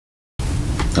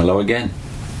Hello again.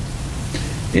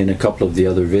 In a couple of the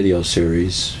other video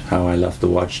series, how I left the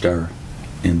Watchtower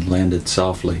and landed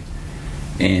softly,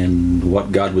 and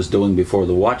what God was doing before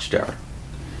the Watchtower,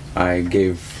 I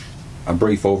gave a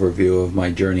brief overview of my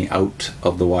journey out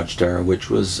of the Watchtower, which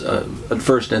was at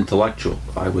first intellectual.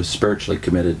 I was spiritually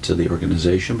committed to the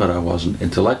organization, but I wasn't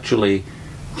intellectually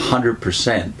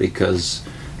 100%, because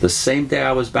the same day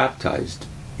I was baptized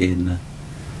in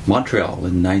Montreal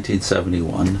in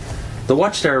 1971, the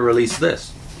Watchtower released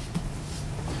this,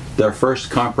 their first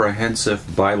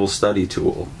comprehensive Bible study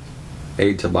tool,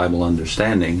 Aid to Bible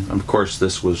Understanding. Of course,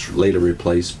 this was later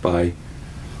replaced by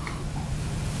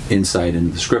Insight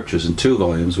into the Scriptures in 2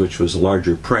 volumes, which was a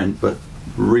larger print, but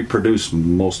reproduced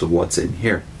most of what's in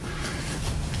here.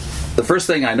 The first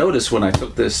thing I noticed when I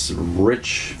took this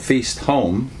rich feast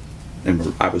home,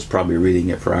 and I was probably reading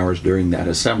it for hours during that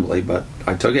assembly, but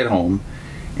I took it home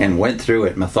and went through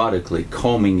it methodically,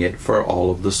 combing it for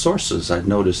all of the sources. I'd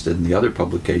noticed in the other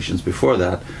publications before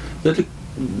that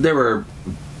there were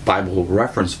Bible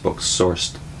reference books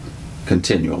sourced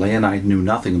continually, and I knew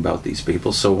nothing about these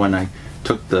people. So when I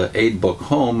took the aid book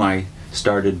home, I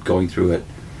started going through it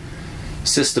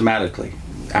systematically,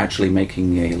 actually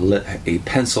making a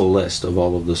pencil list of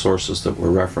all of the sources that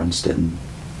were referenced in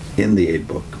the aid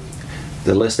book.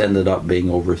 The list ended up being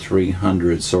over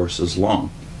 300 sources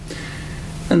long.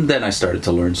 And then I started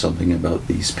to learn something about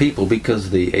these people, because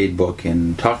the aid book,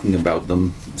 in talking about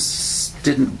them,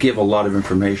 didn't give a lot of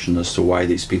information as to why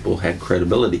these people had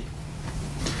credibility.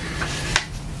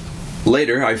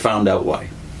 Later I found out why.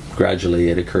 Gradually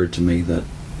it occurred to me that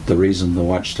the reason the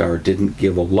Watchtower didn't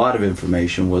give a lot of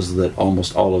information was that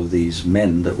almost all of these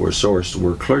men that were sourced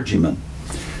were clergymen.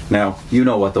 Now, you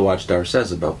know what the Watchtower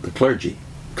says about the clergy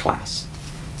class.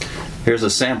 Here's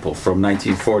a sample from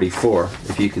 1944.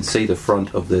 If you can see the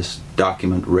front of this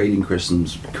document, Raiding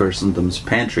Christendom's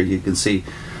Pantry, you can see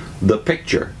the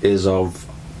picture is of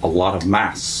a lot of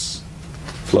mass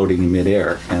floating in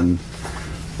midair, and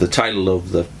the title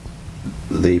of the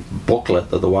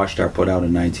booklet that the Watchtower put out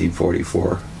in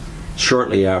 1944,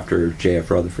 shortly after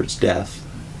J.F. Rutherford's death,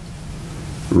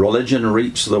 Religion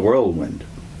Reaps the Whirlwind.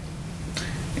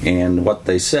 And what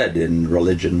they said in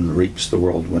Religion Reaps the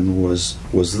Whirlwind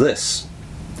was this: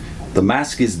 the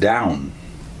mask is down.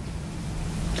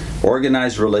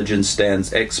 Organized religion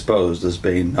stands exposed as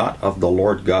being not of the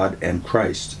Lord God and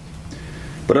Christ,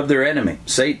 but of their enemy,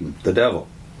 Satan, the devil.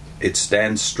 It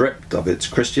stands stripped of its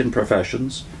Christian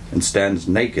professions and stands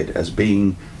naked as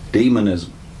being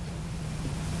demonism.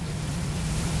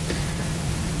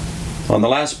 On the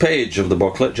last page of the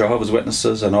booklet, Jehovah's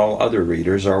Witnesses and all other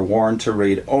readers are warned to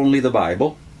read only the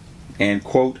Bible and,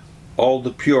 quote, all the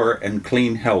pure and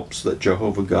clean helps that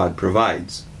Jehovah God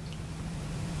provides.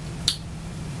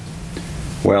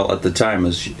 Well, at the time,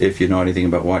 as if you know anything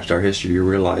about Watchtower history, you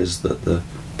realize that the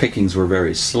pickings were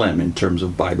very slim in terms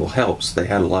of Bible helps. They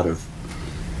had a lot of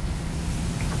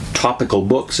topical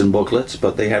books and booklets,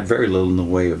 but they had very little in the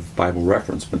way of Bible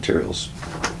reference materials.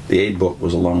 The aid book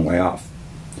was a long way off.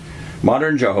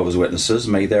 Modern Jehovah's Witnesses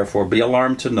may therefore be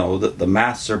alarmed to know that the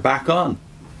masks are back on.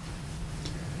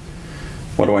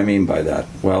 What do I mean by that?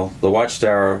 Well, the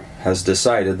Watchtower has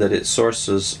decided that its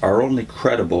sources are only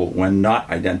credible when not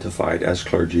identified as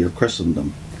clergy of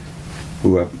Christendom,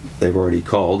 who they've already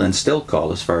called, and still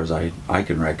call, as far as I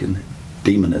can reckon,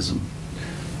 demonism.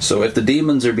 So if the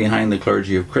demons are behind the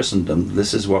clergy of Christendom,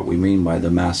 this is what we mean by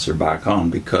the masks are back on,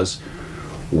 because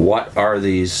what are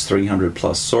these 300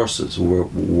 plus sources?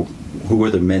 Who are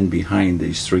the men behind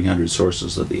these 300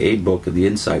 sources that the aid book and the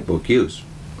insight book use?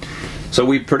 So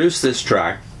we produced this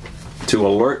tract to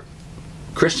alert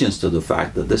Christians to the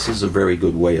fact that this is a very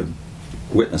good way of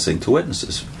witnessing to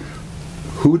witnesses.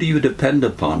 Who do you depend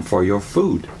upon for your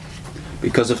food?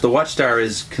 Because if the Watchtower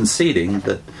is conceding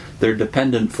that they're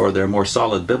dependent for their more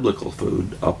solid biblical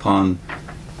food upon,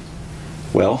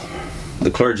 well,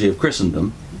 the clergy of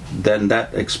Christendom, then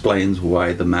that explains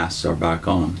why the masks are back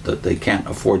on, that they can't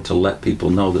afford to let people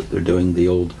know that they're doing the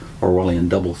old Orwellian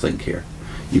doublethink here.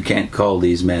 You can't call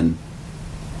these men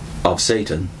of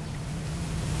Satan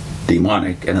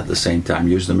demonic and at the same time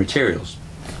use the materials.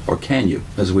 Or can you?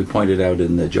 As we pointed out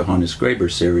in the Johannes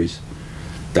Graeber series,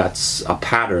 that's a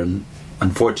pattern,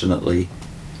 unfortunately,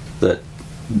 that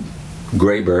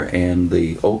Graeber and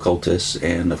the occultists,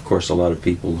 and of course a lot of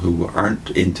people who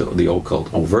aren't into the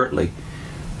occult overtly,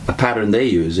 a pattern they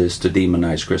use is to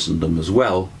demonize Christendom as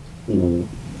well.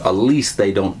 At least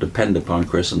they don't depend upon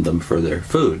Christendom for their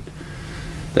food.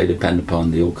 They depend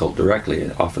upon the occult directly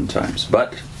oftentimes.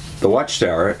 But the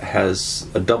Watchtower has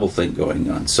a double thing going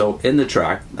on. So in the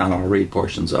tract, and I'll read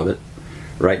portions of it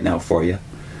right now for you,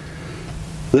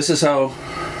 this is how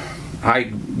I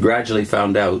gradually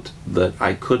found out that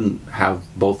I couldn't have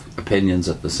both opinions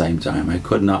at the same time. I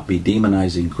could not be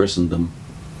demonizing Christendom,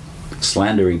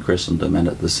 slandering Christendom, and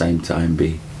at the same time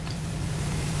be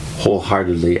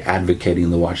wholeheartedly advocating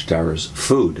the Watchtower's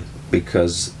food,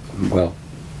 because, well,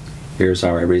 here's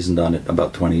how I reasoned on it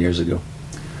about 20 years ago.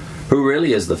 Who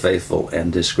really is the faithful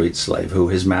and discreet slave who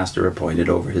his master appointed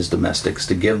over his domestics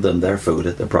to give them their food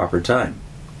at the proper time?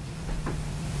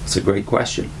 It's a great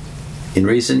question. In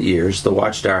recent years, the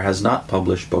Watchtower has not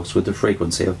published books with the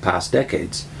frequency of past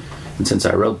decades. And since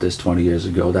I wrote this 20 years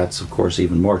ago, that's of course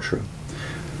even more true.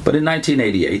 But in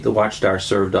 1988, the Watchtower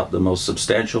served up the most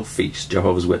substantial feast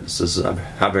Jehovah's Witnesses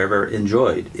have ever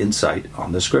enjoyed, Insight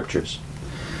on the Scriptures.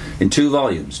 In 2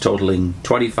 volumes, totaling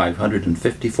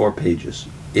 2,554 pages,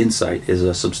 Insight is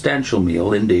a substantial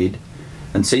meal indeed,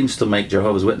 and seems to make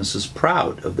Jehovah's Witnesses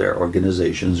proud of their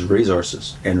organization's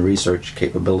resources and research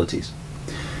capabilities.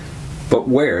 But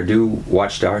where do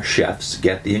Watchtower chefs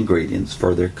get the ingredients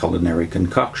for their culinary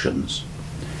concoctions?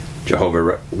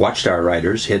 Watchtower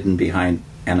writers, hidden behind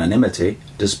anonymity,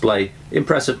 display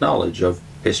impressive knowledge of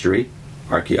history,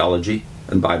 archaeology,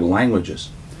 and Bible languages.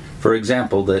 For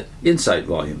example, the Insight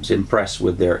volumes impress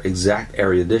with their exact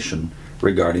erudition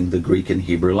regarding the Greek and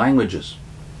Hebrew languages.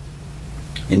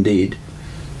 Indeed,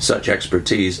 such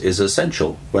expertise is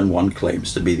essential when one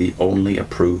claims to be the only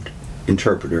approved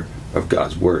interpreter of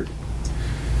God's Word.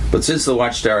 But since the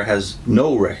Watchtower has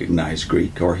no recognized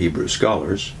Greek or Hebrew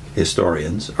scholars,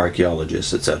 historians,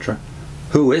 archaeologists, etc.,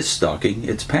 who is stocking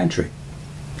its pantry?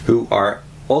 Who are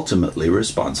ultimately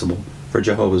responsible for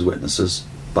Jehovah's Witnesses'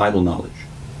 Bible knowledge?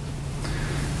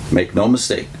 Make no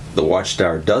mistake, the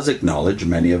Watchtower does acknowledge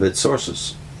many of its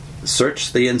sources.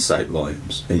 Search the Insight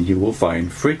volumes, and you will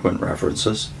find frequent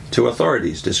references to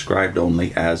authorities described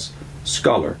only as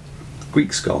scholar,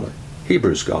 Greek scholar,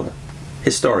 Hebrew scholar,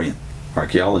 historian,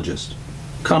 archaeologist,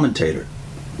 commentator,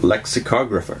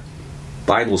 lexicographer,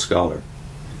 Bible scholar,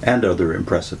 and other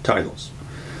impressive titles.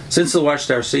 Since the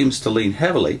Watchtower seems to lean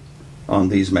heavily on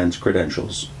these men's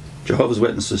credentials, Jehovah's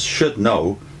Witnesses should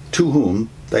know to whom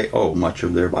they owe much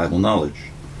of their Bible knowledge.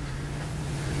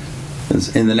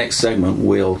 In the next segment,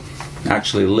 we'll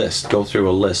actually go through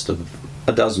a list of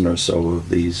a dozen or so of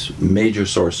these major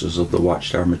sources of the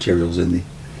Watchtower materials in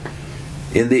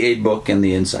the Aid book and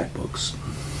the Insight books.